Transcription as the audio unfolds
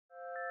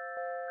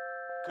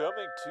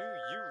Coming to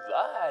you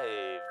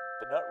live,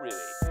 but not really.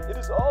 It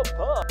is all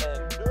pomp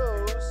and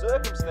no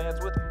circumstance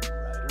with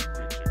Ryder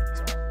Richards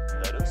on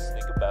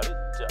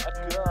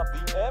LetUsThinkAboutIt.com,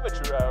 the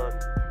amateur hour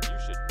you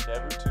should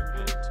never tune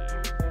into.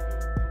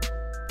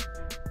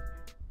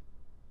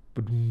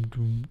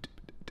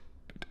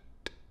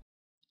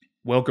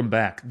 Welcome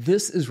back.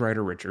 This is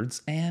Ryder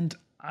Richards, and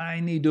I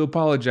need to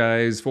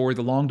apologize for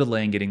the long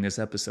delay in getting this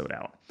episode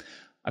out.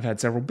 I've had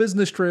several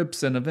business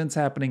trips and events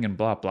happening and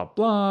blah, blah,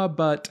 blah,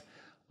 but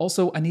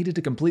also I needed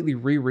to completely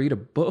reread a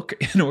book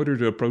in order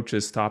to approach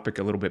this topic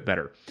a little bit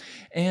better.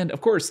 And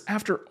of course,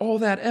 after all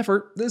that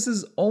effort, this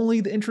is only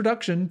the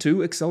introduction to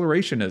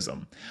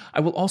Accelerationism. I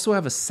will also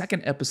have a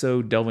second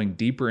episode delving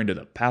deeper into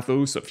the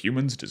pathos of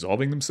humans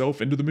dissolving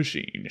themselves into the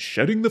machine,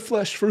 shedding the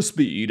flesh for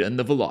speed and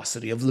the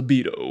velocity of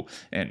libido,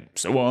 and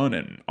so on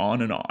and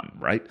on and on,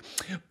 right?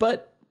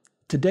 But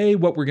today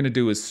what we're going to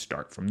do is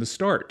start from the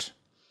start.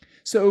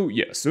 So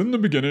yes, in the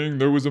beginning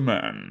there was a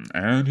man,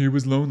 and he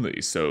was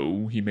lonely,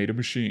 so he made a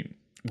machine.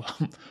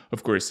 Well,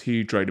 of course,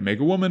 he tried to make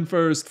a woman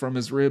first from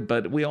his rib,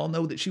 but we all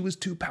know that she was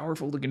too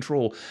powerful to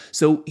control,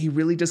 so he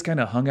really just kind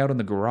of hung out in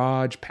the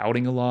garage,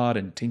 pouting a lot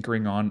and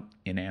tinkering on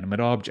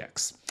inanimate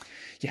objects.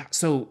 Yeah,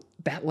 so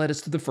that led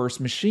us to the first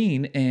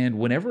machine, and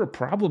whenever a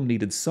problem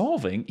needed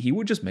solving, he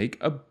would just make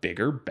a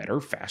bigger, better,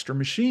 faster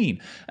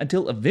machine,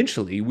 until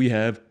eventually we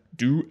have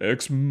Deus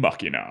ex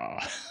machina.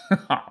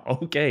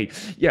 Okay,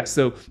 yeah,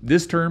 so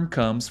this term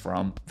comes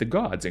from the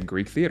gods in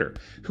Greek theater,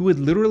 who would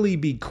literally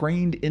be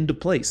craned into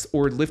place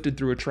or lifted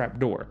through a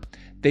trapdoor.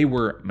 They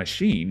were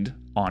machined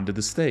onto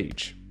the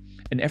stage.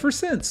 And ever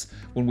since,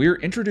 when we're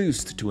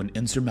introduced to an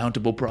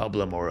insurmountable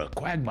problem or a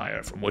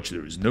quagmire from which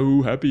there is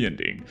no happy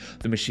ending,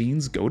 the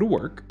machines go to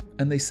work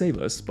and they save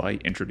us by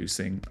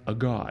introducing a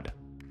god.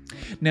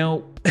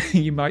 Now,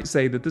 you might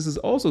say that this is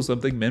also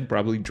something men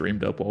probably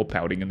dreamed up while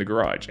pouting in the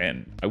garage,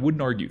 and I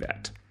wouldn't argue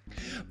that.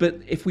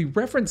 But if we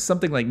reference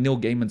something like Neil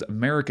Gaiman's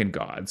American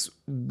Gods,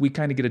 we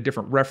kind of get a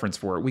different reference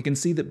for it. We can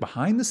see that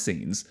behind the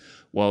scenes,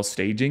 while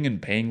staging and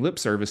paying lip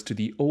service to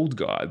the old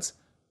gods,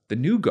 the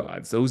new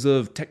gods, those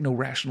of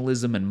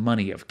techno-rationalism and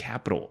money, of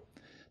capital,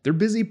 they're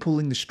busy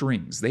pulling the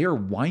strings. They are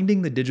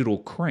winding the digital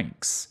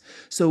cranks.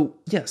 So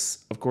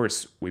yes, of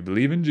course, we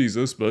believe in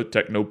Jesus, but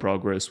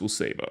techno-progress will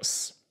save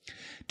us.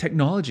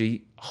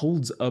 Technology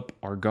holds up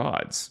our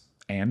gods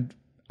and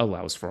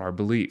allows for our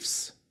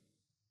beliefs.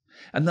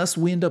 And thus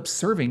we end up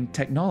serving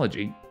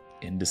technology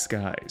in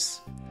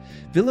disguise.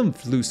 Willem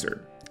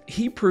Flusser,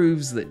 he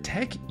proves that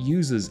tech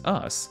uses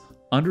us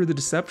under the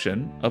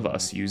deception of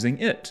us using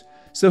it.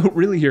 So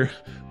really here,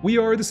 we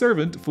are the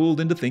servant fooled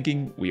into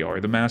thinking we are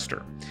the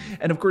master.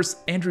 And of course,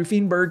 Andrew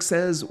Feenberg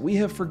says we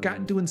have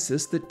forgotten to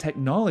insist that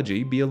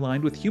technology be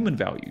aligned with human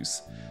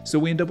values. So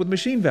we end up with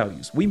machine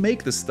values. We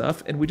make the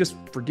stuff and we just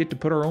forget to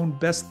put our own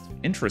best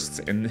interests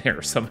in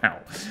there somehow.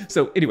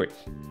 So anyway,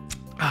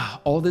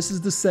 all this is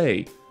to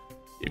say,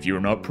 if you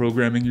are not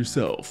programming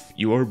yourself,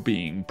 you are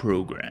being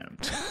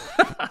programmed.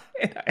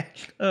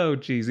 Oh,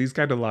 geez, these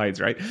kind of lines,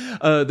 right?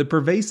 The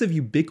pervasive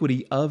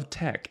ubiquity of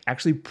tech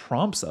actually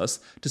prompts us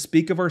to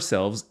speak of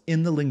ourselves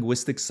in the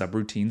linguistic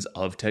subroutines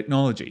of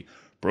technology.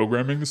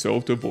 Programming the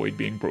self to avoid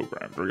being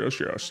programmed.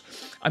 Yes.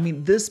 I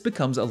mean, this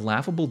becomes a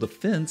laughable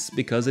defense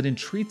because it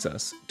entreats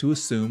us to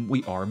assume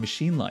we are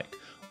machine-like.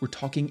 We're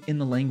talking in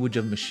the language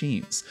of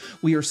machines.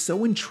 We are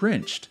so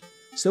entrenched,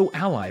 so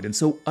allied, and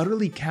so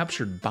utterly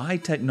captured by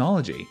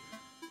technology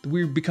that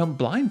we become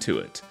blind to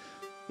it.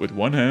 With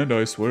one hand,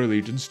 I swear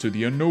allegiance to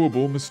the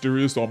unknowable,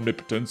 mysterious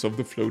omnipotence of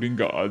the floating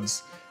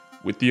gods.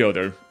 With the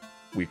other,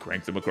 we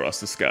crank them across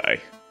the sky.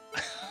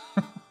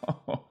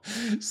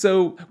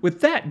 So, with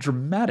that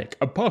dramatic,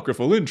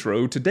 apocryphal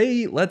intro,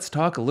 today let's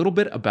talk a little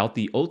bit about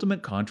the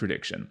ultimate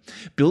contradiction.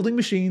 Building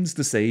machines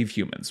to save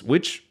humans,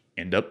 which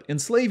end up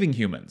enslaving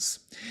humans.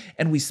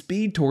 And we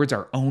speed towards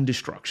our own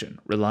destruction,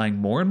 relying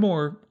more and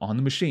more on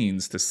the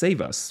machines to save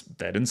us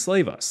that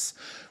enslave us.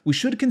 We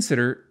should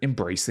consider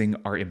embracing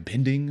our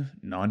impending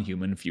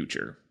non-human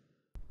future.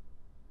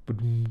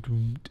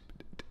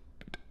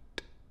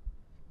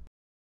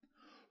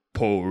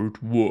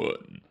 Part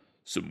 1.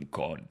 Some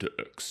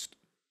context.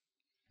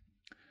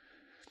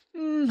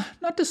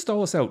 Not to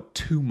stall us out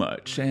too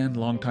much, and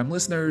longtime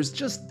listeners,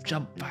 just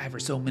jump 5 or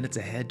so minutes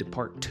ahead to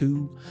part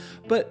 2,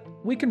 but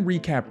we can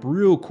recap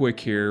real quick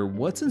here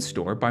what's in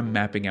store by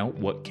mapping out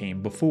what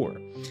came before.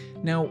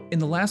 Now, in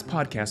the last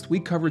podcast, we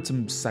covered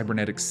some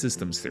cybernetic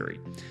systems theory.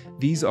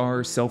 These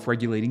are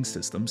self-regulating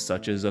systems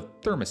such as a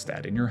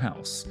thermostat in your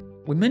house.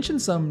 We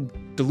mentioned some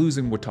Deleuze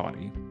and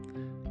Guattari,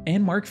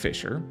 and Mark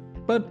Fisher,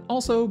 but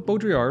also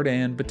Baudrillard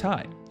and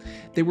Bataille.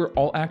 They were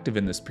all active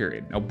in this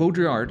period. Now,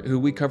 Baudrillard, who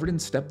we covered in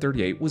Step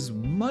 38, was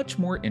much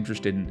more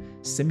interested in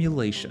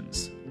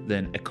simulations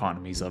than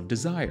economies of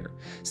desire,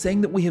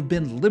 saying that we have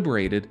been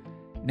liberated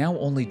now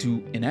only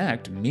to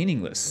enact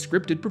meaningless,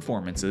 scripted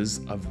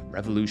performances of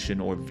revolution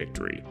or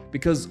victory.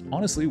 Because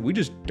honestly, we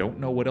just don't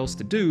know what else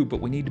to do,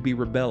 but we need to be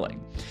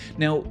rebelling.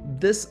 Now,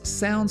 this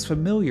sounds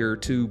familiar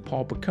to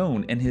Paul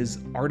Pacone and his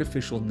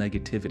artificial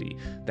negativity.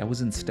 That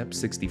was in Step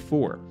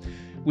 64.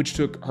 which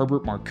took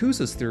Herbert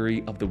Marcuse's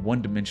theory of the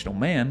one-dimensional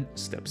man,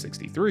 step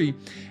 63,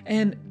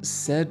 and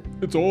said,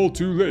 "It's all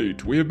too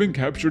late. We have been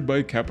captured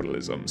by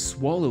capitalism,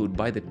 swallowed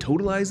by the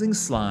totalizing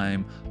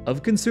slime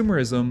of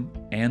consumerism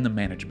and the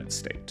management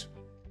state."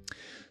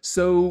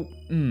 So,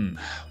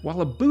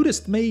 while a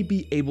Buddhist may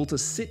be able to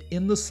sit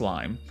in the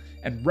slime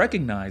and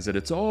recognize that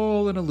it's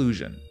all an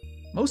illusion,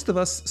 most of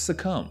us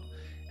succumb.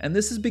 And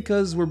this is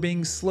because we're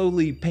being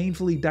slowly,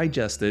 painfully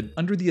digested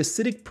under the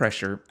acidic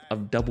pressure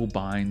of double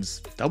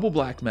binds, double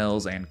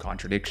blackmails, and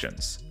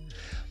contradictions.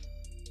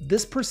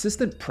 This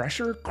persistent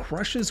pressure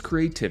crushes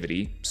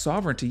creativity,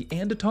 sovereignty,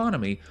 and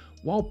autonomy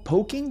while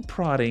poking,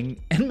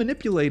 prodding, and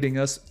manipulating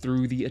us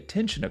through the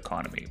attention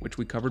economy, which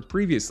we covered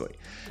previously.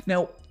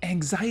 Now,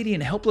 anxiety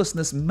and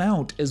helplessness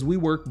mount as we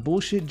work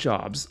bullshit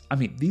jobs. I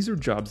mean, these are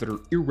jobs that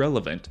are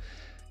irrelevant,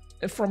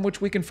 from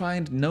which we can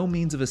find no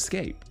means of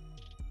escape.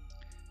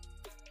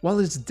 While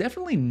it's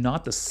definitely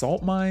not the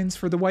salt mines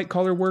for the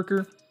white-collar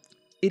worker,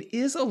 it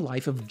is a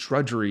life of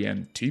drudgery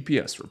and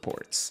TPS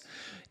reports.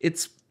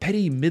 It's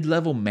petty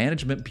mid-level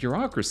management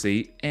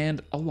bureaucracy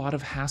and a lot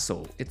of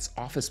hassle. It's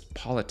office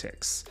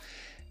politics.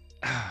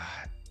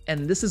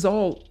 And this is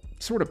all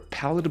sort of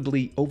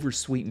palatably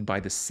oversweetened by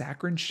the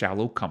saccharine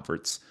shallow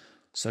comforts,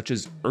 such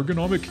as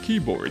ergonomic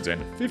keyboards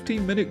and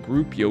 15-minute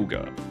group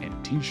yoga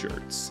and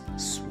t-shirts.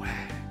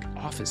 Swag.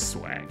 Office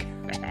swag.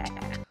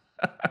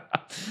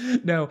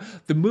 Now,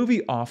 the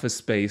movie Office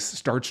Space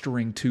starts to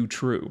ring too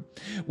true.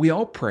 We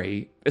all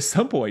pray at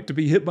some point to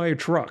be hit by a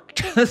truck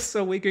just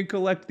so we can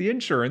collect the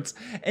insurance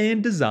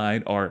and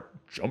design our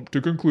jump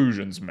to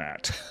conclusions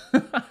mat.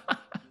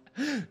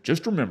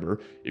 Just remember,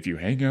 if you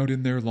hang out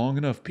in there long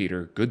enough,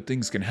 Peter, good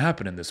things can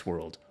happen in this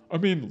world. I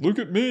mean, look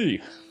at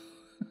me.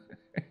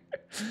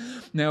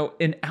 Now,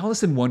 in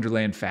Alice in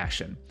Wonderland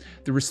fashion,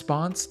 the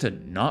response to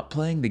not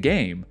playing the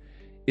game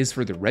is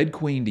for the Red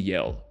Queen to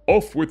yell,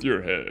 "Off with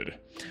your head!"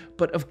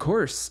 But of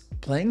course,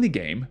 playing the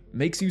game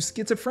makes you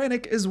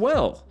schizophrenic as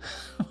well.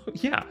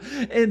 Yeah,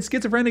 and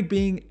schizophrenic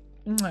being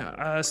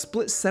a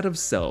split set of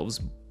selves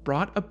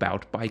brought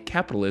about by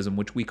capitalism,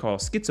 which we call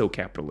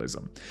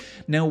schizocapitalism.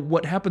 Now,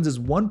 what happens is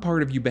one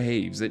part of you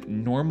behaves, it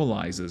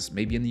normalizes,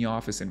 maybe in the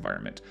office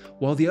environment,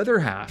 while the other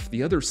half,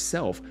 the other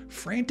self,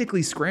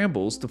 frantically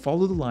scrambles to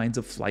follow the lines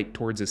of flight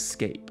towards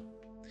escape.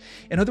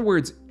 In other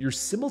words, you're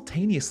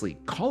simultaneously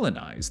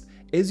colonized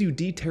as you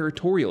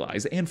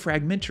deterritorialize and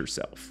fragment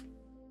yourself.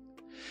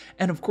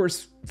 And of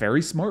course,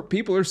 very smart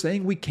people are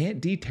saying we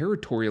can't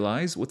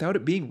deterritorialize without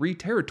it being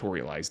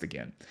reterritorialized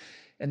again.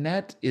 And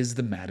that is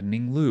the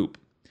maddening loop.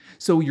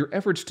 So your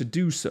efforts to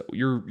do so,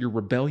 your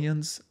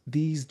rebellions,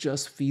 these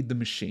just feed the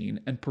machine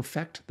and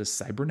perfect the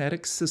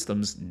cybernetic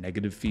system's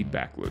negative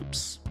feedback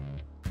loops.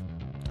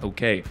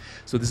 Okay,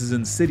 so this is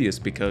insidious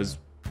because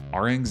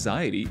our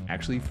anxiety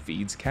actually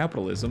feeds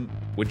capitalism,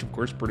 which of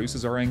course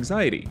produces our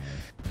anxiety.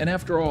 And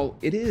after all,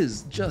 it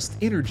is just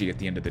energy at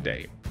the end of the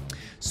day.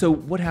 So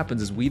what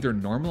happens is we either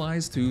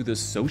normalize to the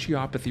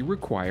sociopathy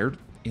required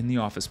in the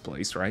office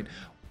place, right?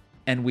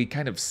 And we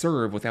kind of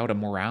serve without a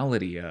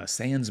morality,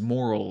 sans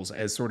morals,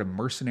 as sort of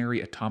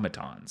mercenary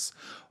automatons.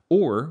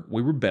 Or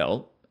we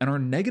rebel and our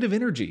negative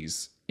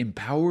energies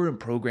empower and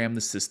program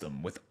the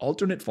system with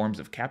alternate forms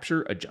of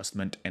capture,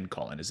 adjustment, and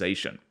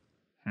colonization.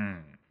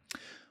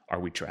 Are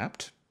we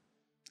trapped?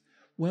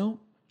 Well,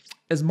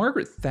 as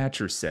Margaret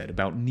Thatcher said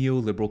about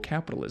neoliberal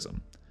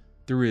capitalism,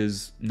 there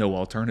is no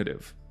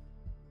alternative.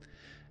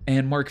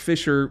 And Mark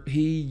Fisher,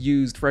 he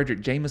used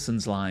Frederick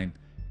Jameson's line,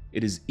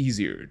 "It is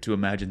easier to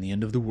imagine the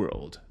end of the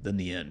world than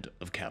the end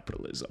of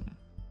capitalism."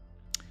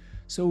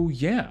 So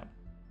yeah,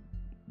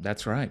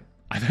 that's right.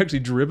 I've actually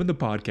driven the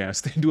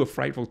podcast into a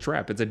frightful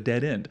trap. It's a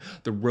dead end.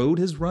 The road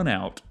has run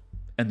out,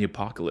 and the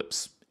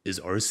apocalypse is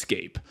our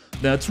escape.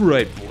 That's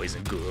right, boys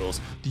and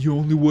girls. The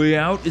only way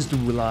out is to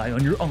rely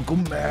on your Uncle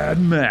Mad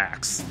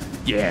Max.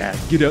 Yeah,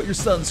 get out your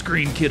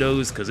sunscreen,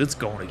 kiddos, because it's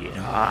going to get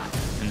hot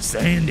and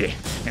sandy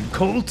and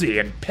colty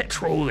and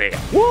petroly.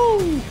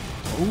 Woo!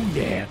 Oh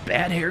yeah,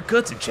 bad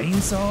haircuts and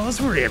chainsaws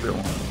for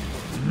everyone.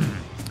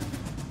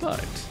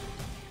 But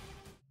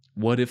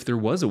what if there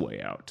was a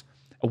way out?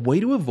 A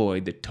way to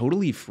avoid the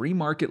totally free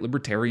market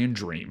libertarian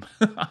dream.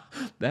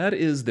 That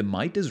is the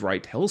might is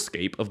right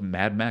hellscape of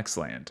Mad Max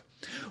land.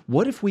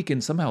 What if we can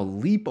somehow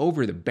leap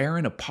over the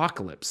barren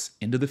apocalypse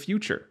into the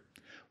future?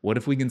 What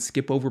if we can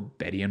skip over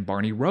Betty and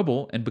Barney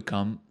Rubble and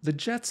become the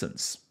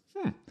Jetsons?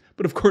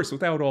 But of course,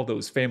 without all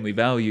those family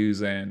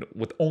values and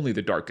with only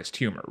the darkest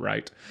humor,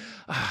 right?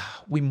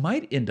 We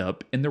might end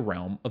up in the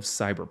realm of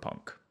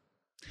cyberpunk.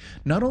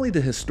 Not only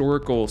the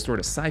historical sort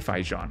of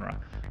sci-fi genre,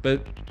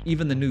 but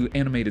even the new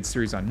animated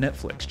series on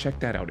Netflix. Check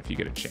that out if you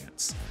get a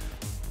chance.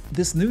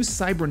 This new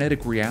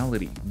cybernetic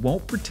reality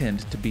won't pretend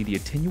to be the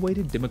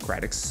attenuated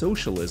democratic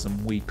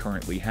socialism we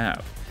currently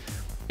have.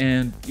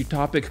 And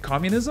utopic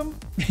communism?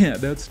 Yeah,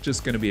 that's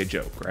just going to be a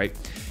joke, right?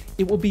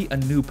 It will be a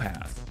new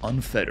path,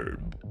 unfettered,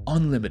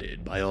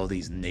 unlimited by all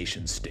these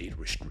nation-state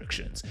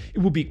restrictions. It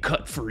will be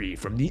cut free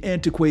from the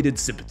antiquated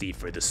sympathy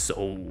for the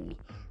soul.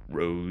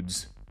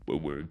 Roads, where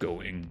we're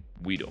going,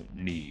 we don't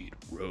need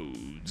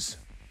roads.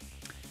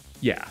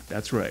 Yeah,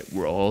 that's right.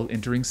 We're all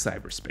entering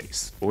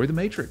cyberspace, or the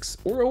Matrix,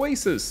 or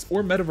Oasis,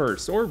 or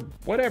Metaverse, or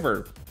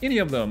whatever. Any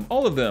of them,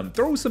 all of them.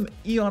 Throw some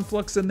Eon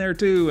Flux in there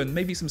too, and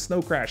maybe some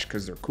Snow Crash,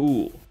 because they're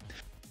cool.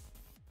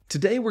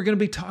 Today we're going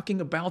to be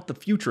talking about the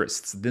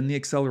futurists, then the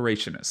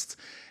accelerationists.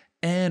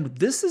 And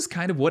this is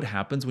kind of what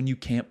happens when you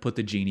can't put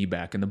the genie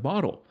back in the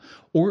bottle,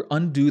 or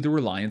undo the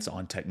reliance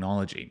on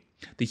technology.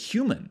 The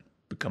human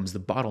becomes the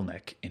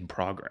bottleneck in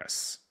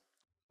progress.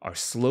 Our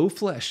slow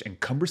flesh and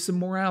cumbersome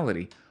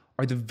morality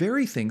are the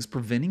very things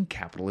preventing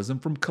capitalism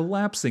from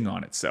collapsing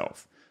on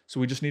itself. So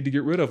we just need to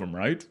get rid of them,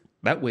 right?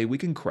 That way we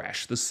can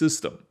crash the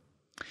system.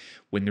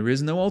 When there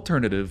is no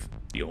alternative,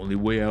 the only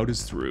way out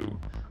is through.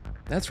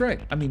 That's right.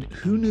 I mean,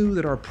 who knew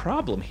that our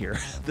problem here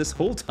this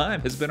whole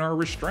time has been our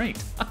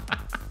restraint?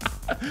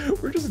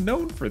 We're just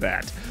known for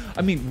that.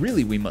 I mean,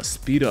 really, we must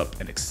speed up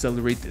and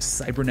accelerate this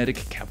cybernetic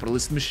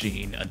capitalist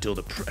machine until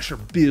the pressure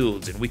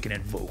builds and we can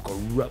invoke a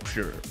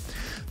rupture.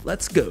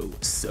 Let's go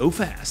so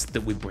fast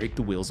that we break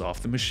the wheels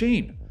off the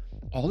machine.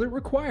 All it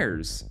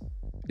requires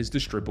is to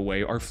strip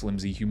away our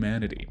flimsy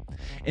humanity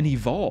and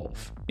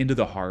evolve into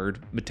the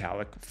hard,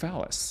 metallic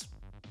phallus.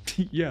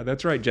 Yeah,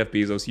 that's right, Jeff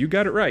Bezos. You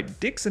got it right.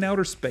 Dicks in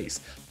outer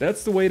space.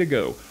 That's the way to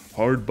go.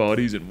 Hard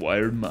bodies and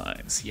wired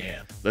minds.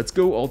 Yeah. Let's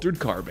go altered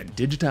carbon,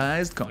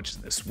 digitized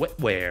consciousness,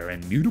 wetware,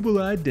 and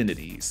mutable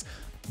identities.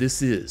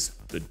 This is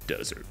the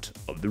desert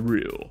of the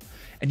real.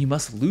 And you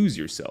must lose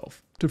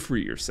yourself to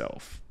free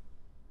yourself.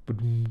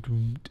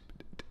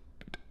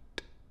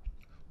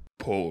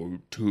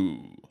 Part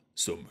 2.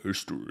 Some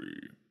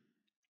history.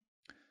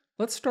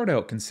 Let's start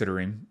out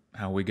considering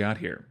how we got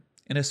here.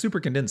 In a super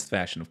condensed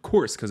fashion, of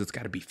course, because it's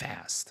got to be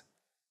fast.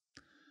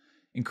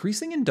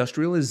 Increasing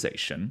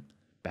industrialization,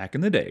 back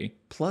in the day,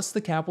 plus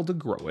the capital to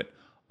grow it,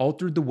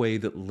 altered the way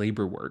that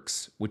labor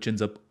works, which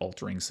ends up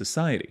altering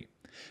society.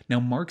 Now,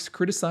 Marx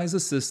criticized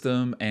the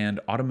system and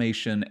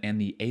automation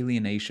and the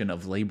alienation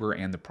of labor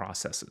and the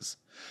processes,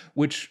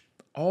 which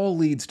all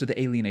leads to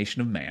the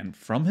alienation of man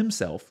from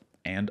himself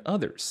and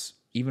others,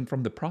 even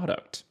from the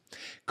product.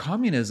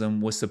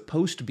 Communism was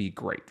supposed to be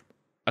great.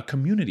 A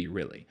community,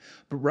 really.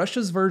 But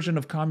Russia's version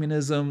of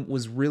communism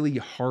was really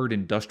hard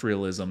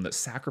industrialism that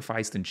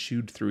sacrificed and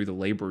chewed through the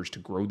laborers to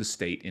grow the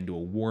state into a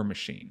war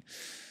machine.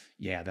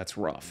 Yeah, that's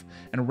rough.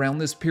 And around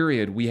this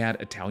period, we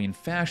had Italian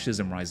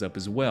fascism rise up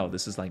as well.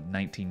 This is like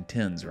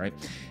 1910s, right?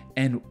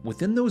 And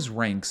within those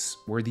ranks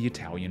were the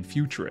Italian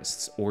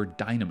futurists, or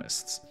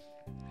dynamists.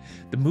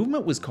 The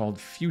movement was called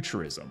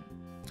Futurism.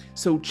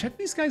 So check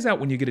these guys out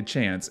when you get a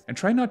chance, and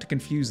try not to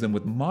confuse them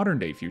with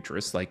modern-day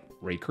futurists like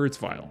Ray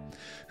Kurzweil,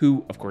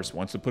 who, of course,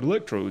 wants to put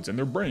electrodes in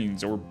their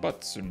brains or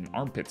butts and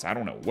armpits, I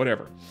don't know,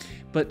 whatever.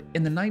 But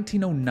in the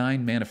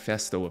 1909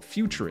 manifesto of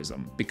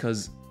Futurism,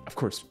 because, of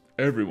course,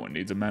 everyone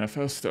needs a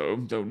manifesto,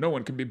 though no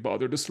one can be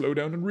bothered to slow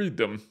down and read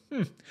them.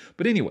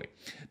 But anyway,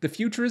 the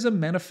Futurism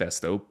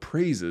manifesto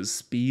praises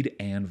speed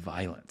and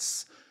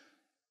violence.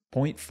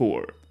 Point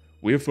 4.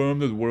 We affirm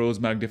that the world's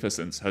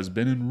magnificence has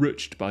been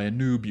enriched by a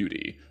new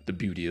beauty, the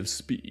beauty of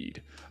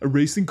speed. A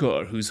racing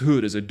car whose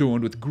hood is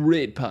adorned with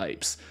great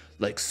pipes,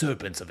 like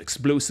serpents of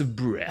explosive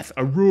breath.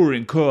 A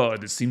roaring car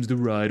that seems to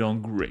ride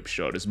on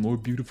grapeshot is more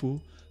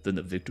beautiful than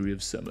the victory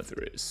of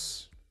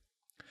Samothrace.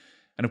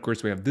 And of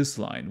course we have this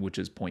line, which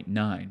is point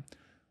 9.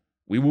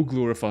 We will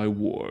glorify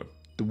war,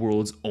 the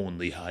world's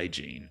only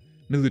hygiene.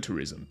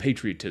 Militarism,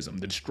 patriotism,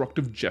 the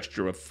destructive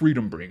gesture of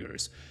freedom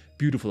bringers.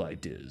 Beautiful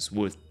ideas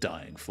worth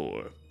dying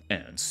for.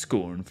 And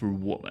scorn for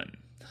woman.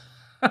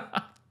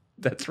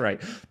 That's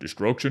right.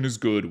 Destruction is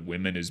good,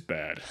 women is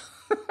bad.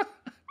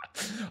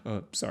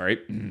 Sorry,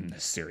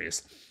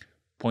 serious.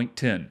 Point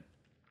 10.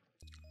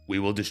 We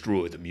will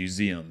destroy the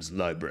museums,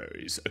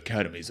 libraries,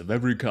 academies of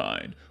every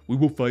kind. We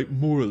will fight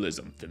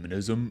moralism,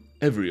 feminism,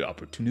 every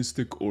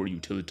opportunistic or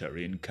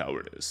utilitarian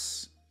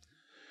cowardice.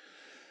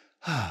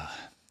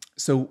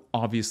 So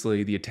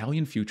obviously the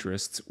Italian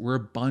futurists were a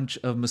bunch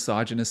of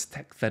misogynist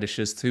tech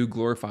fetishists who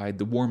glorified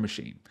the war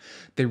machine.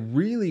 They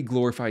really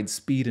glorified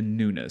speed and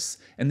newness,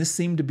 and this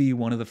seemed to be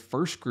one of the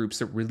first groups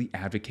that really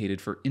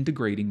advocated for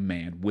integrating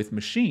man with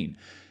machine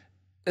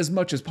as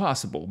much as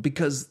possible,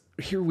 because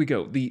here we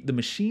go, the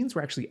machines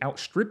were actually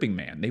outstripping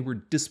man, they were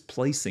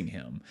displacing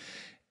him,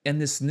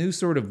 and this new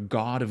sort of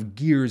god of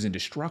gears and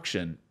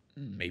destruction,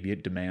 maybe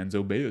it demands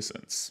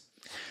obeisance.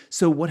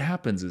 So what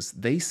happens is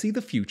they see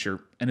the future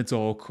and it's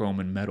all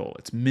chrome and metal.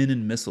 It's men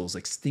and missiles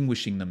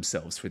extinguishing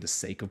themselves for the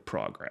sake of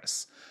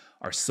progress.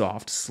 Our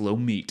soft, slow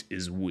meat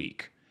is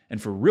weak.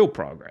 And for real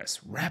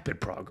progress,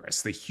 rapid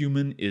progress, the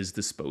human is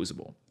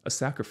disposable. A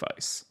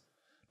sacrifice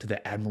to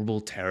the admirable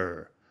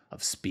terror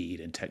of speed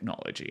and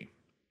technology.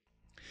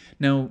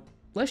 Now,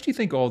 lest you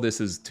think all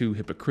this is too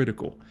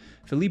hypocritical,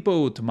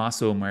 Filippo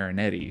Tommaso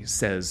Marinetti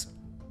says,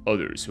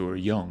 others who are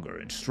younger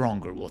and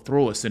stronger will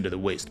throw us into the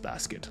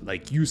wastebasket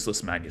like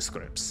useless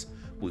manuscripts.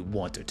 We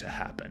want it to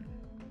happen.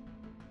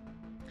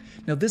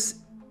 Now this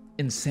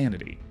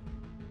insanity,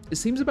 it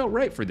seems about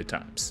right for the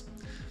times.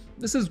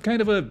 This is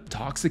kind of a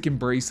toxic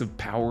embrace of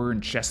power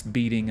and chest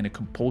beating and a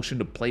compulsion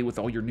to play with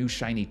all your new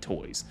shiny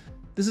toys.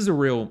 This is a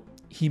real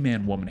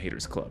He-Man woman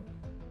haters club.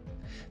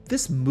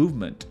 this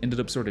movement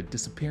ended up sort of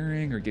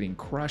disappearing or getting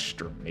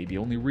crushed or maybe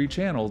only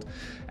rechanneled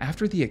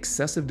after the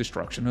excessive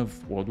destruction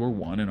of World War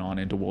I and on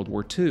into World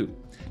War II.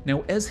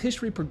 Now, as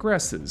history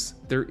progresses,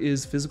 there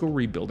is physical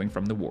rebuilding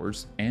from the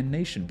wars and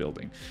nation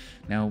building.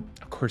 Now,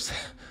 of course,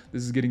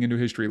 this is getting into a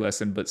history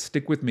lesson, but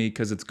stick with me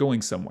because it's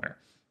going somewhere.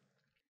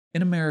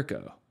 In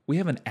America, we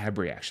have an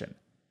abreaction,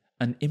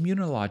 an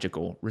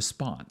immunological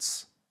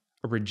response,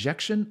 a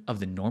rejection of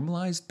the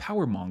normalized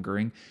power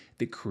mongering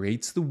that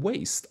creates the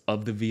waste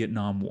of the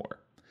Vietnam War.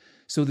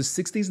 So the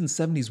 60s and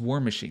 70s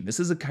war machine, this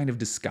is a kind of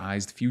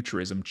disguised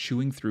futurism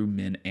chewing through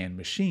men and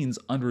machines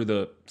under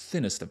the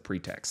thinnest of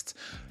pretexts.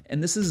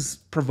 And this is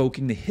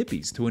provoking the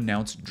hippies to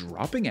announce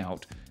dropping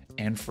out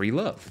and free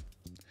love.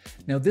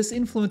 Now this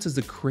influences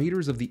the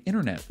creators of the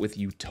internet with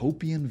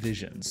utopian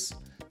visions.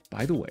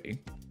 By the way,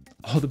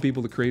 all the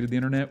people that created the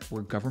internet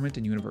were government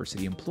and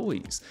university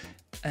employees.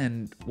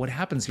 And what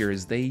happens here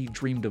is they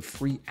dreamed of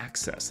free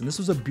access. And this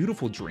was a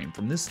beautiful dream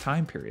from this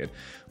time period,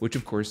 which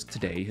of course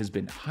today has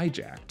been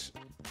hijacked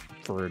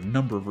for a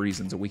number of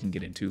reasons that we can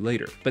get into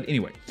later. But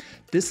anyway,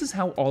 this is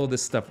how all of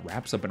this stuff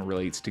wraps up and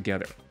relates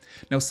together.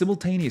 Now,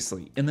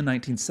 simultaneously, in the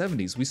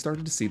 1970s, we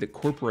started to see that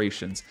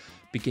corporations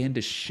began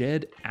to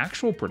shed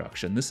actual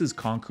production. This is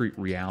concrete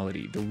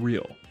reality, the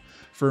real,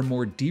 for a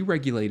more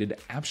deregulated,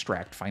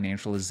 abstract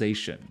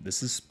financialization.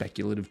 This is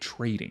speculative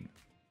trading.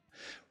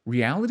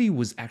 Reality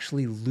was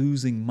actually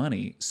losing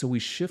money, so we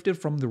shifted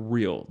from the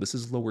real, this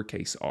is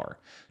lowercase r,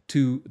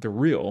 to the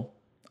real,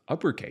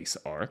 uppercase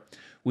r,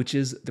 which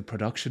is the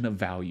production of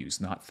values,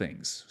 not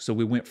things. So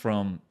we went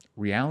from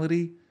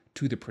reality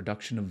to the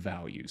production of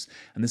values.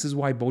 And this is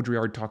why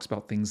Baudrillard talks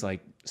about things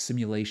like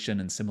simulation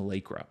and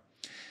simulacra.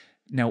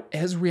 Now,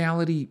 as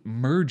reality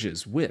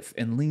merges with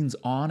and leans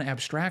on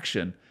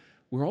abstraction,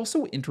 we're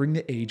also entering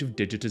the age of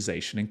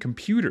digitization and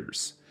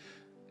computers.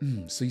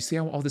 So you see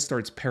how all this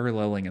starts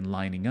paralleling and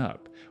lining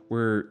up,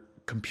 where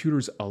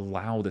computers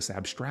allow this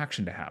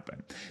abstraction to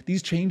happen.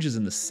 These changes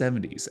in the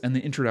 70s and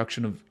the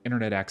introduction of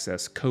internet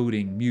access,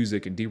 coding,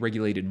 music, and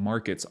deregulated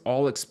markets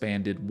all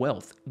expanded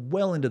wealth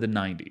well into the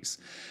 90s.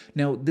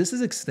 Now, this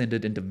is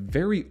extended into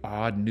very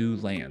odd new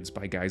lands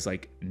by guys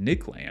like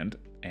Nick Land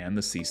and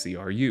the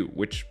CCRU,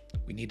 which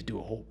we need to do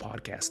a whole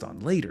podcast on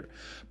later.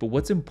 But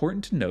what's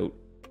important to note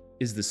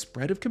is the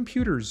spread of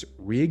computers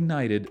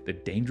reignited the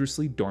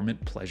dangerously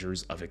dormant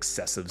pleasures of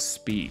excessive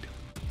speed.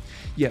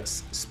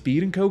 Yes,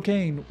 speed and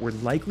cocaine were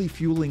likely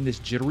fueling this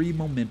jittery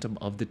momentum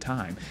of the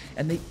time,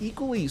 and they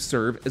equally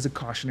serve as a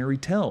cautionary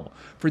tale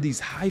for these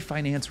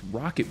high-finance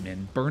rocket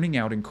men burning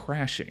out and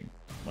crashing,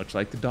 much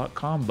like the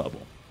dot-com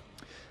bubble.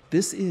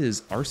 This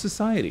is our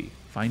society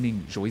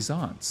finding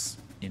jouissance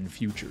in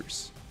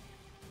futures.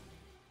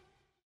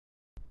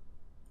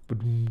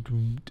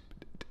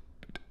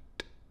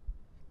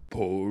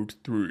 Part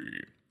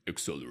 3.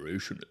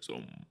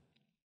 Accelerationism.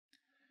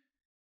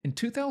 In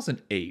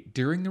 2008,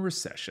 during the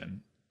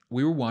recession,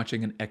 we were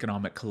watching an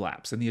economic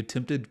collapse and the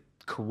attempted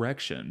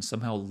correction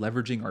somehow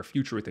leveraging our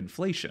future with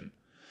inflation.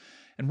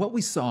 And what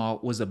we saw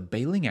was a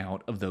bailing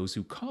out of those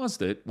who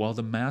caused it, while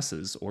the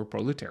masses, or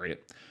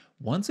proletariat,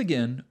 once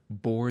again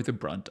bore the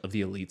brunt of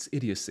the elite's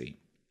idiocy.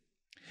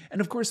 And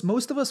of course,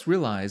 most of us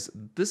realize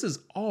this is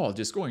all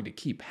just going to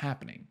keep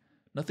happening.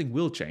 Nothing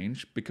will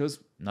change because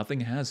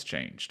nothing has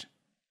changed.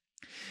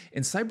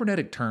 In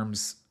cybernetic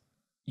terms,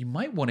 you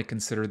might want to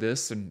consider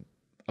this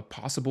a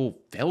possible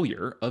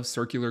failure of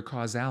circular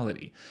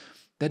causality.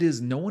 That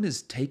is, no one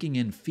is taking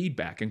in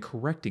feedback and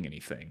correcting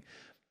anything.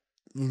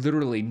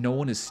 Literally, no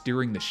one is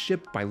steering the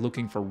ship by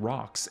looking for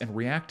rocks and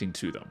reacting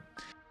to them.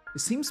 It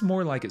seems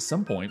more like at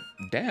some point,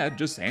 Dad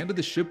just handed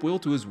the ship wheel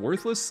to his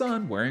worthless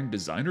son wearing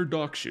designer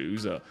dock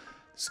shoes,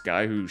 this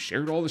guy who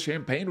shared all the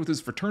champagne with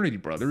his fraternity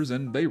brothers,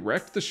 and they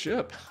wrecked the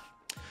ship.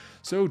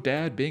 So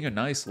Dad, being a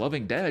nice,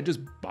 loving dad, just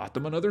bought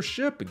them another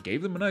ship and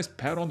gave them a nice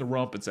pat on the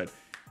rump and said,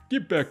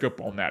 "Get back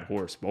up on that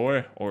horse,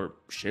 boy," or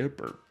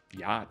ship, or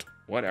yacht,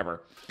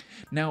 whatever.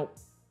 Now,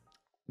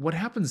 what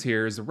happens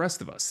here is the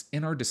rest of us,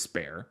 in our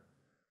despair,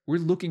 we're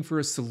looking for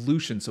a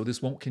solution so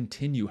this won't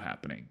continue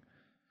happening.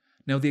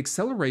 Now, the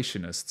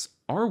Accelerationists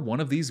are one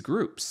of these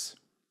groups.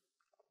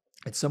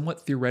 It's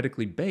somewhat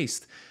theoretically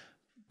based,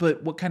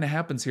 but what kind of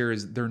happens here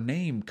is their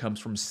name comes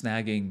from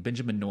snagging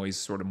Benjamin Noy's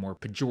sort of more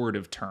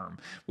pejorative term,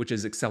 which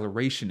is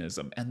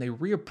accelerationism, and they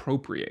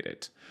reappropriate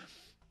it.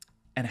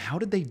 And how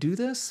did they do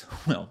this?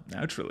 Well,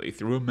 naturally,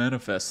 through a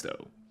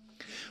manifesto.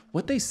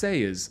 What they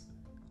say is,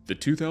 the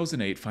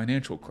 2008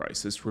 financial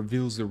crisis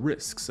reveals the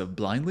risks of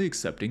blindly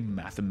accepting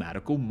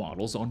mathematical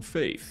models on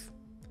faith.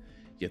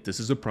 Yet this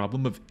is a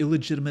problem of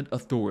illegitimate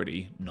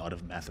authority, not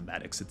of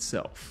mathematics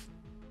itself.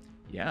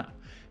 Yeah,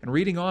 and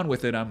reading on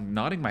with it, I'm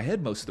nodding my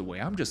head most of the way.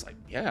 I'm just like,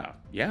 yeah,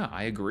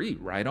 I agree,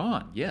 right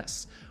on,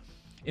 yes.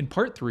 In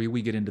part 3,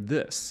 we get into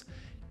this.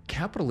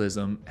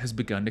 Capitalism has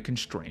begun to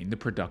constrain the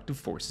productive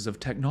forces of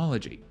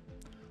technology,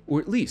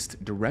 or at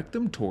least direct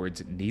them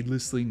towards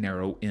needlessly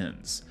narrow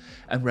ends.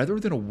 And rather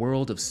than a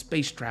world of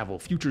space travel,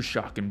 future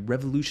shock, and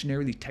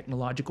revolutionary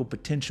technological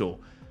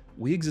potential,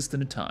 we exist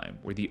in a time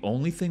where the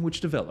only thing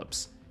which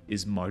develops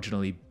is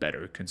marginally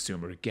better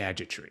consumer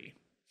gadgetry.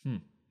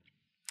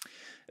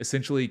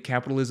 Essentially,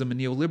 capitalism and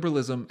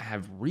neoliberalism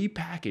have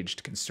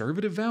repackaged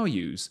conservative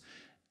values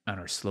and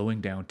are slowing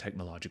down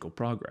technological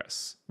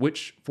progress,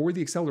 which, for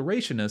the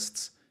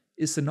accelerationists,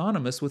 is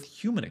synonymous with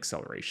human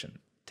acceleration.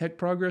 Tech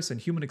progress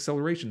and human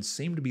acceleration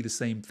seem to be the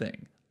same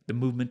thing, the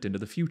movement into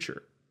the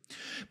future.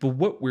 But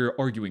what we're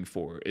arguing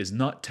for is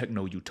not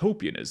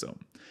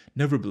techno-utopianism.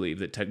 Never believe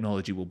that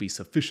technology will be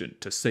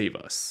sufficient to save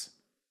us.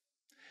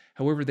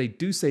 However, they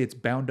do say it's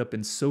bound up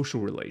in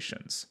social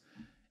relations,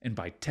 and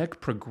by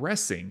tech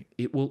progressing,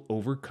 it will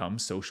overcome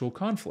social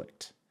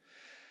conflict.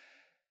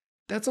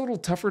 That's a little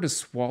tougher to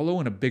swallow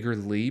and a bigger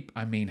leap.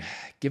 I mean,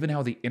 given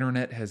how the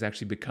internet has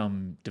actually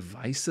become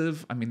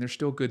divisive, I mean, there's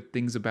still good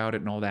things about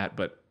it and all that,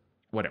 but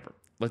whatever.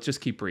 Let's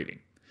just keep reading.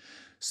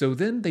 So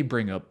then they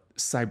bring up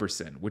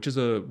Cybersyn, which is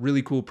a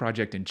really cool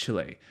project in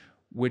Chile,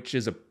 which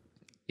is a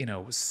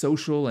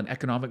social and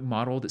economic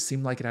model that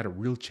seemed like it had a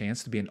real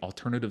chance to be an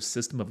alternative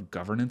system of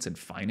governance and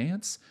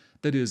finance.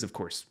 That is, of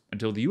course,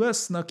 until the US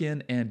snuck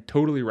in and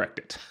totally wrecked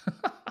it.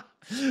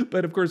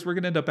 But of course, we're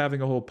going to end up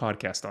having a whole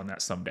podcast on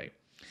that someday.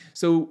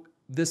 So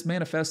this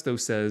manifesto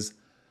says,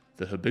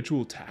 the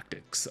habitual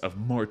tactics of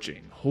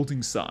marching,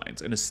 holding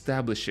signs, and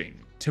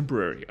establishing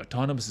temporary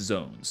autonomous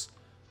zones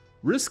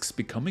risks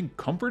becoming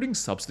comforting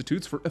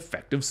substitutes for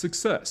effective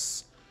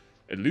success.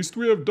 At least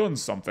we have done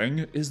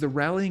something, is the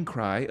rallying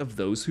cry of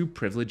those who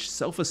privilege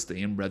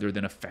self-esteem rather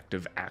than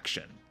effective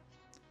action.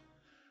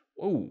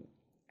 Whoa,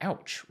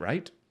 ouch,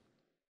 right?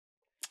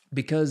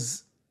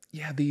 Because,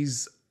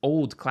 these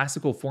old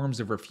classical forms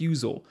of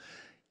refusal,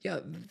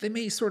 they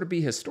may sort of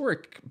be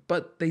historic,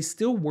 but they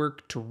still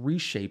work to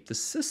reshape the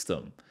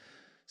system.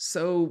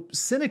 So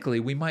cynically,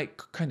 we might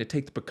kind of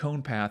take the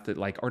Pacone path at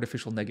like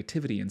artificial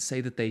negativity and say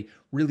that they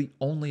really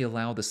only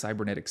allow the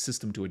cybernetic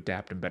system to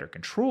adapt and better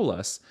control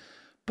us.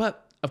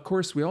 But of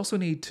course, we also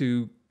need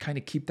to kind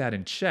of keep that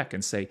in check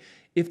and say,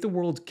 if the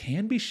world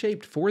can be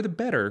shaped for the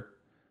better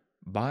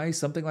by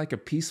something like a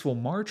peaceful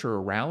march or a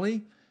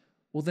rally,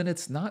 well, then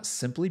it's not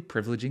simply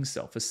privileging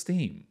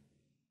self-esteem.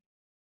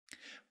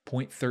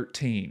 Point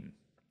 13.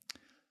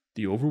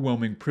 The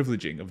overwhelming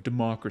privileging of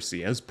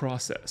democracy as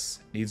process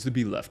needs to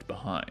be left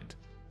behind.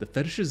 The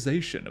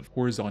fetishization of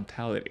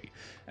horizontality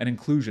and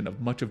inclusion of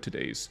much of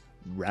today's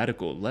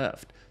radical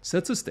left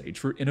sets a stage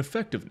for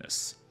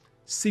ineffectiveness.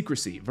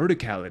 Secrecy,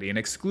 verticality, and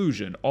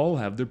exclusion all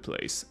have their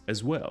place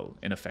as well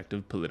in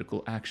effective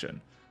political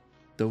action,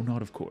 though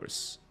not, of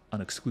course,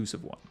 an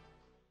exclusive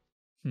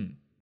one.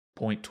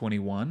 Point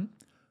 21.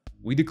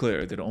 We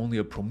declare that only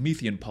a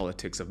Promethean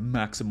politics of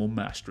maximal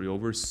mastery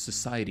over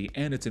society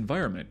and its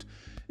environment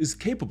is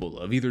capable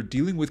of either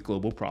dealing with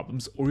global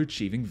problems or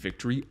achieving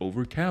victory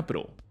over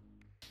capital.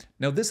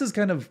 Now, this is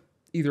kind of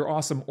either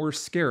awesome or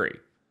scary.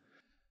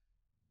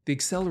 The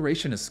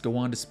accelerationists go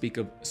on to speak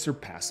of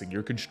surpassing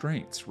your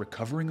constraints,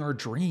 recovering our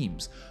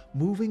dreams,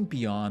 moving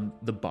beyond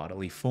the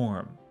bodily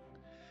form.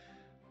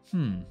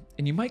 And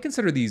you might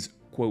consider these,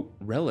 quote,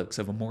 relics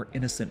of a more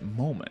innocent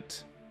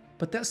moment,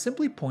 but that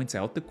simply points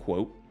out the,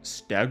 quote,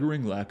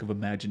 staggering lack of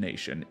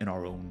imagination in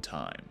our own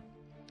time.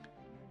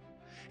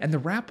 And the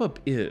wrap-up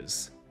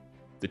is,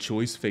 the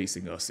choice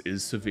facing us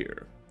is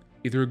severe.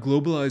 Either a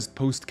globalized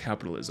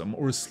post-capitalism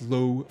or a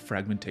slow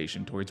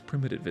fragmentation towards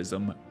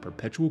primitivism,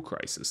 perpetual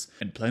crisis,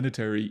 and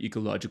planetary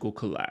ecological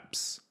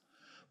collapse.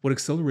 What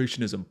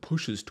accelerationism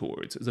pushes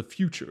towards is a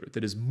future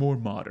that is more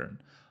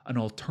modern, an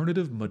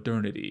alternative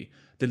modernity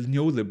that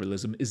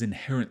neoliberalism is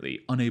inherently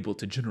unable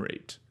to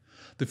generate.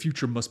 The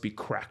future must be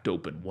cracked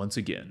open once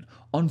again,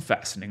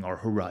 unfastening our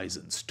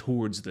horizons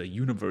towards the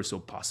universal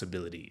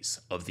possibilities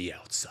of the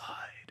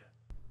outside.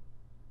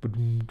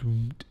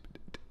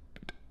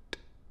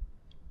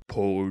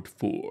 Part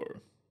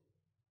 4.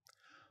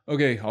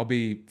 Okay, I'll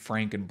be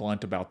frank and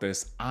blunt about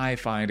this. I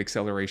find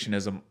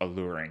accelerationism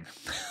alluring.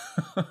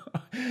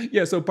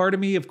 So part of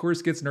me, of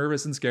course, gets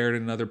nervous and scared,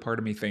 and another part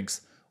of me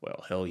thinks,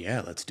 well, hell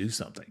yeah, let's do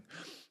something.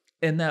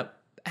 And that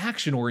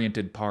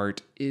action-oriented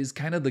part is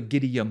kind of the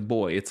giddy young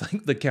boy. It's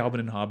like the Calvin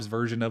and Hobbes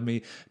version of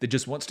me that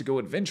just wants to go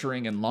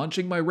adventuring and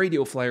launching my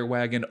radio flyer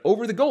wagon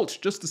over the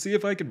gulch just to see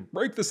if I can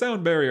break the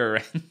sound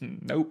barrier.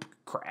 Nope,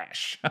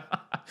 crash.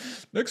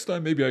 Next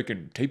time, maybe I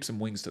can tape some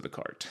wings to the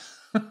cart.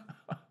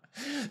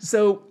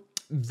 So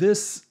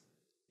this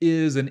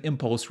is an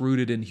impulse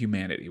rooted in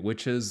humanity,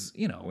 which has,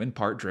 in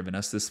part driven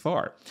us this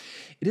far.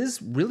 It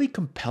is really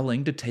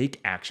compelling to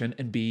take action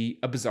and be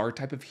a bizarre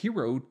type of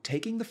hero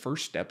taking the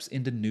first steps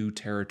into new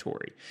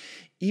territory,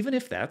 even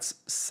if that's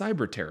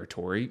cyber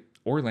territory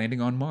or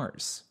landing on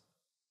Mars.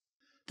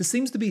 This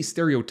seems to be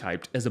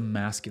stereotyped as a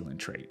masculine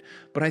trait,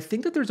 but I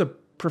think that there's a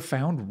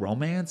profound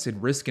romance in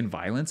risk and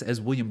violence,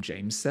 as William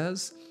James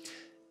says,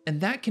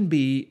 and that can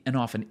be, and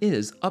often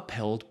is,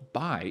 upheld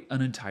by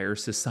an entire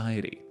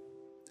society.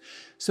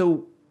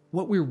 So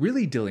what we're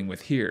really dealing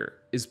with here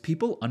is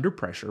people under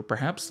pressure,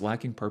 perhaps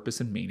lacking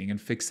purpose and meaning, and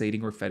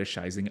fixating or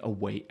fetishizing a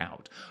way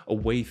out, a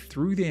way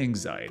through the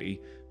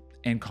anxiety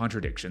and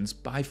contradictions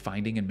by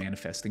finding and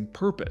manifesting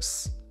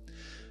purpose.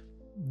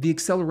 The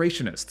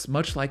accelerationists,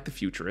 much like the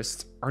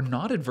futurists, are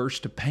not adverse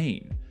to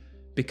pain,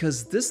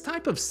 because this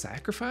type of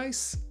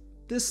sacrifice,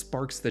 this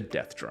sparks the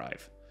death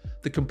drive,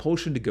 the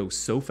compulsion to go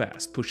so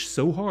fast, push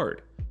so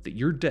hard, that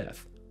your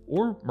death,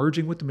 or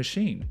merging with the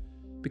machine,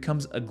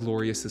 becomes a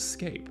glorious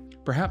escape,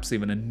 perhaps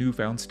even a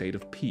newfound state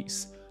of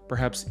peace.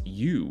 Perhaps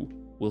you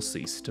will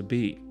cease to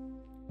be.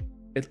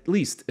 At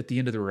least at the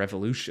end of the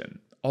revolution,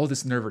 all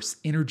this nervous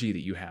energy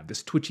that you have,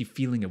 this twitchy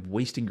feeling of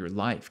wasting your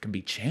life, can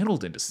be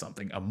channeled into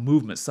something, a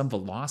movement, some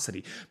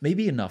velocity,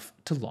 maybe enough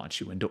to launch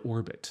you into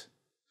orbit.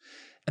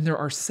 And there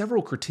are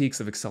several critiques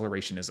of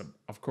accelerationism,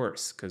 of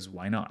course, because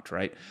why not,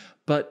 right?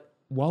 But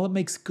while it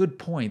makes good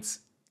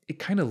points, it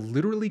kind of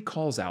literally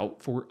calls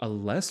out for a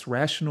less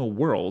rational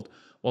world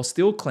while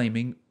still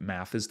claiming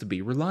math is to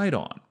be relied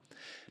on.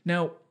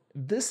 Now,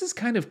 this is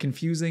kind of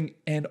confusing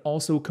and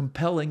also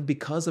compelling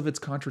because of its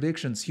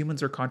contradictions.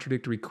 Humans are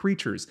contradictory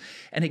creatures,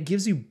 and it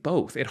gives you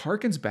both. It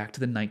harkens back to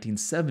the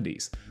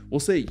 1970s. We'll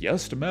say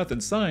yes to math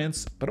and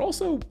science, but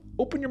also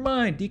open your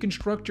mind,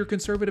 deconstruct your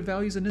conservative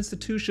values and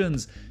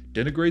institutions,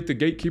 denigrate the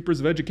gatekeepers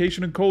of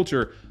education and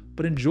culture,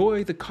 but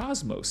enjoy the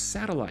cosmos,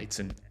 satellites,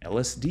 and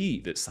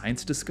LSD that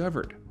science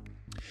discovered.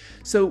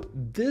 So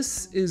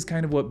this is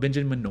kind of what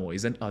Benjamin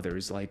Noyes and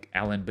others like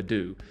Alain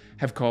Badiou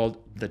have called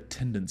the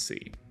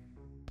tendency.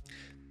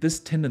 This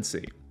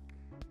tendency,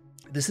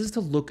 this is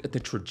to look at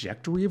the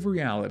trajectory of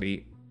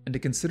reality and to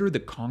consider the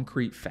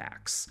concrete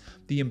facts.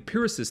 The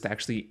empiricist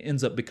actually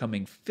ends up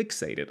becoming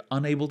fixated,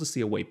 unable to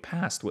see a way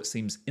past what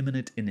seems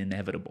imminent and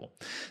inevitable.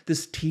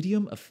 This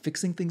tedium of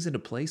fixing things into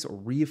place or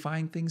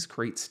reifying things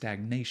creates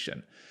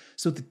stagnation.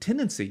 So the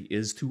tendency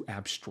is to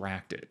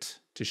abstract it,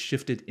 to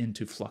shift it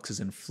into fluxes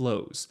and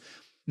flows.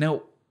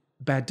 Now,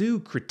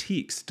 Badiou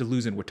critiques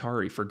Deleuze and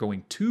Guattari for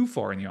going too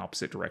far in the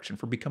opposite direction,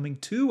 for becoming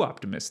too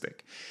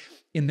optimistic.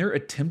 In their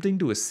attempting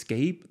to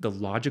escape the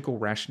logical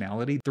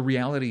rationality, the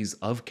realities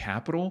of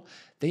capital,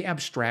 they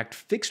abstract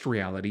fixed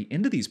reality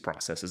into these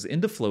processes,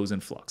 into flows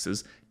and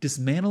fluxes,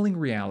 dismantling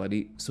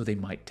reality so they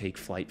might take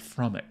flight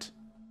from it.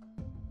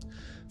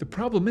 The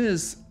problem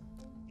is,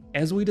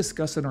 as we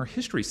discussed in our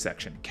history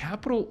section,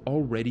 capital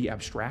already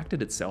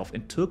abstracted itself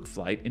and took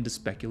flight into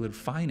speculative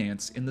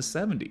finance in the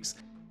 70s.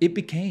 It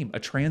became a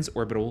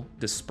transorbital,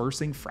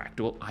 dispersing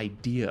fractal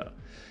idea,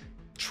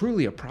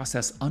 truly a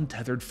process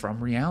untethered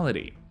from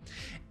reality.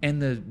 And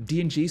the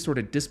D&G sort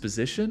of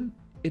disposition,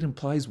 it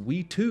implies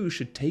we too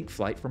should take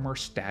flight from our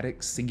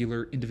static,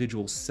 singular,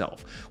 individual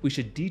self. We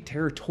should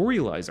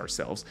deterritorialize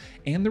ourselves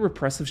and the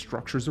repressive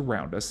structures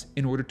around us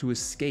in order to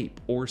escape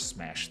or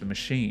smash the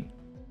machine.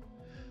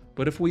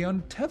 But if we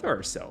untether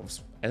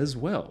ourselves as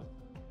well,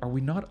 are we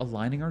not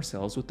aligning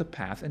ourselves with the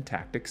path and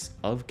tactics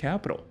of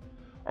capital?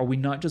 Are we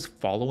not just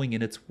following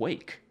in its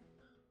wake?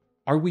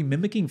 Are we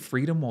mimicking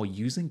freedom while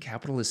using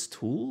capitalist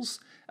tools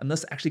and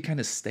thus actually kind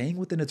of staying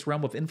within its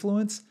realm of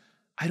influence?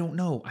 I don't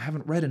know, I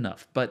haven't read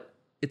enough, but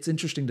it's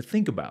interesting to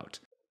think about.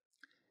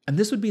 And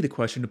this would be the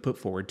question to put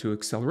forward to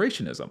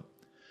accelerationism.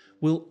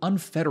 Will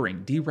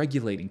unfettering,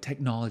 deregulating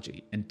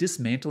technology and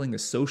dismantling the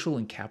social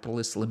and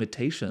capitalist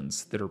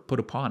limitations that are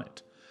put upon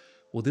it,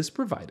 will this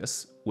provide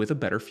us with a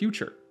better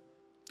future?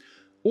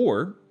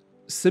 Or,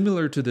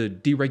 similar to the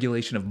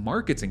deregulation of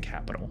markets and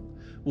capital,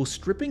 will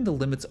stripping the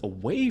limits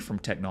away from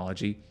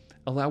technology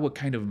allow a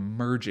kind of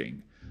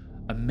merging,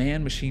 a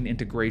man-machine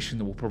integration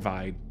that will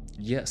provide,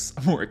 yes,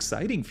 a more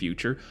exciting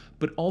future,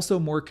 but also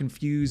more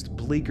confused,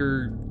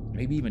 bleaker,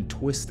 maybe even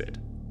twisted?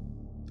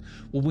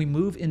 Will we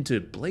move into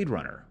Blade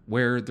Runner,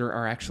 where there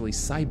are actually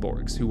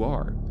cyborgs who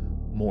are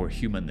more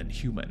human than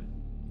human?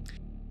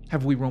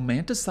 Have we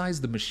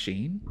romanticized the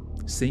machine,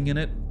 seeing in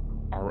it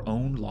our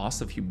own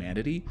loss of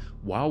humanity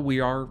while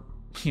we are,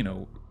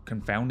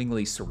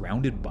 confoundingly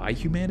surrounded by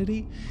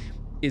humanity?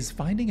 Is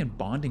finding and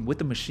bonding with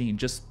the machine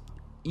just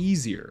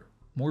easier,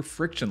 more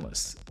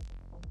frictionless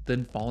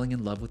than falling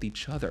in love with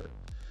each other?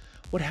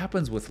 What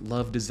happens with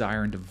love,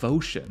 desire, and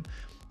devotion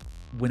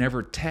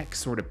whenever tech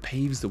sort of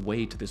paves the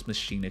way to this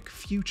machinic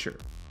future?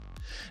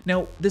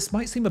 Now, this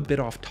might seem a bit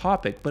off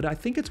topic, but I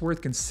think it's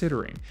worth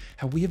considering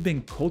how we have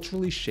been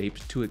culturally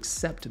shaped to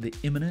accept the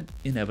imminent,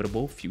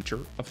 inevitable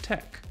future of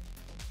tech.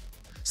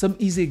 Some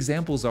easy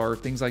examples are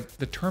things like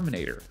the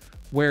Terminator,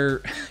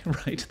 where,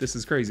 right, this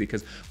is crazy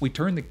because we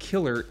turn the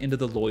killer into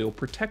the loyal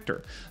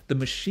protector. The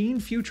machine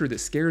future that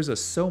scares us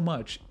so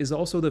much is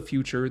also the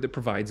future that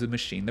provides a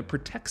machine that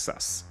protects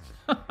us.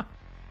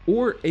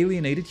 Or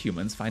alienated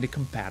humans find a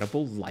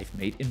compatible life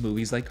mate in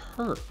movies like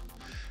Her,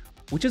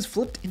 which is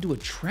flipped into a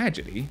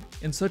tragedy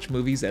in such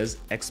movies as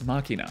Ex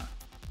Machina,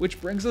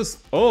 which brings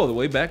us all the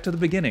way back to the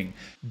beginning,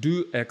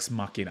 Deus Ex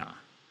Machina.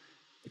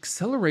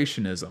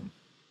 Accelerationism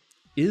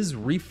is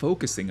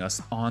refocusing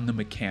us on the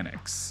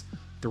mechanics,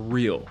 the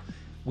real.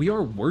 We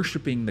are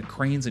worshiping the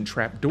cranes and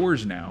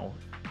trapdoors now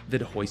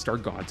that hoist our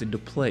gods into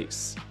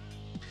place.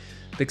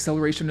 The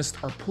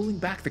accelerationists are pulling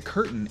back the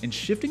curtain and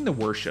shifting the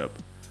worship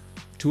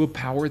to a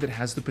power that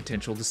has the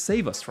potential to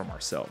save us from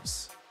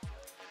ourselves.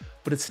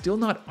 But it's still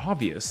not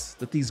obvious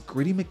that these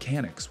gritty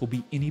mechanics will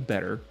be any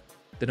better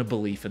than a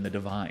belief in the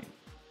divine.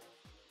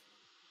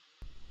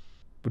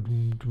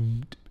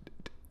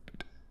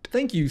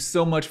 Thank you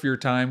so much for your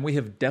time. We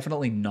have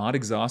definitely not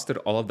exhausted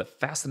all of the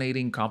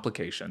fascinating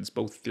complications,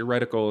 both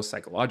theoretical,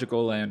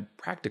 psychological, and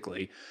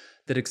practically,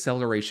 that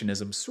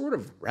accelerationism sort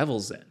of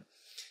revels in.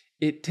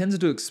 It tends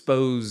to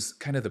expose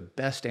kind of the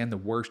best and the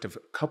worst of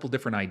a couple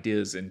different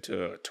ideas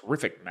into a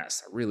terrific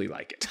mess. I really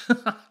like it.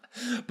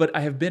 But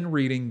I have been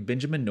reading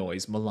Benjamin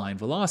Noy's Malign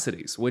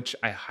Velocities, which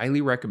I highly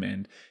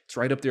recommend. It's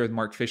right up there with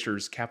Mark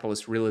Fisher's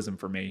Capitalist Realism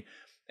for me,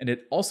 and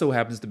it also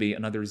happens to be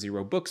another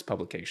Zero Books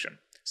publication.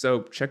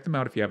 So check them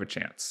out if you have a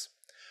chance.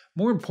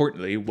 More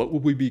importantly, what will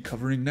we be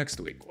covering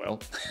next week?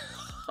 Well,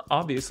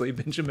 obviously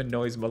Benjamin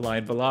Noy's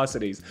Malign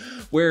Velocities,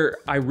 where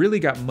I really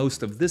got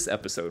most of this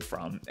episode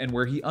from, and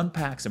where he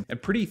unpacks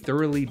and pretty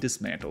thoroughly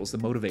dismantles the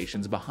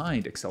motivations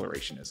behind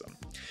accelerationism.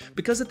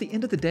 Because at the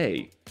end of the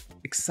day,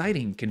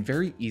 exciting can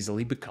very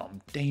easily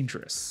become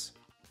dangerous.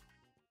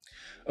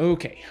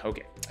 Okay,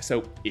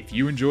 so if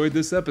you enjoyed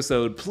this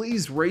episode,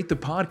 please rate the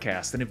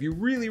podcast, and if you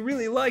really,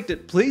 really liked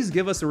it, please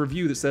give us a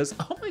review that says,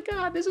 "Oh my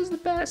god, this is the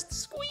best,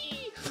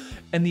 squee!"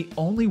 And the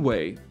only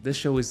way this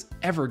show is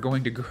ever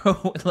going to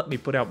grow and let me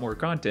put out more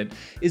content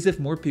is if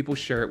more people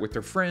share it with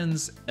their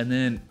friends, and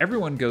then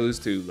everyone goes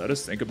to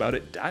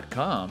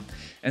letusthinkaboutit.com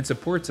and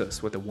supports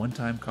us with a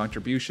one-time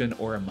contribution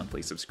or a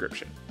monthly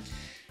subscription.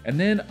 And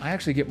then I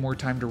actually get more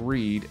time to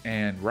read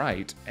and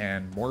write,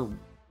 and more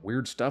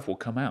weird stuff will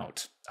come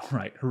out. All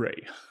right,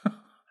 hooray.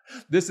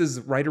 This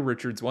is Ryder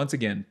Richards once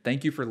again.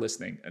 Thank you for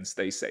listening, and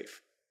stay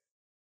safe.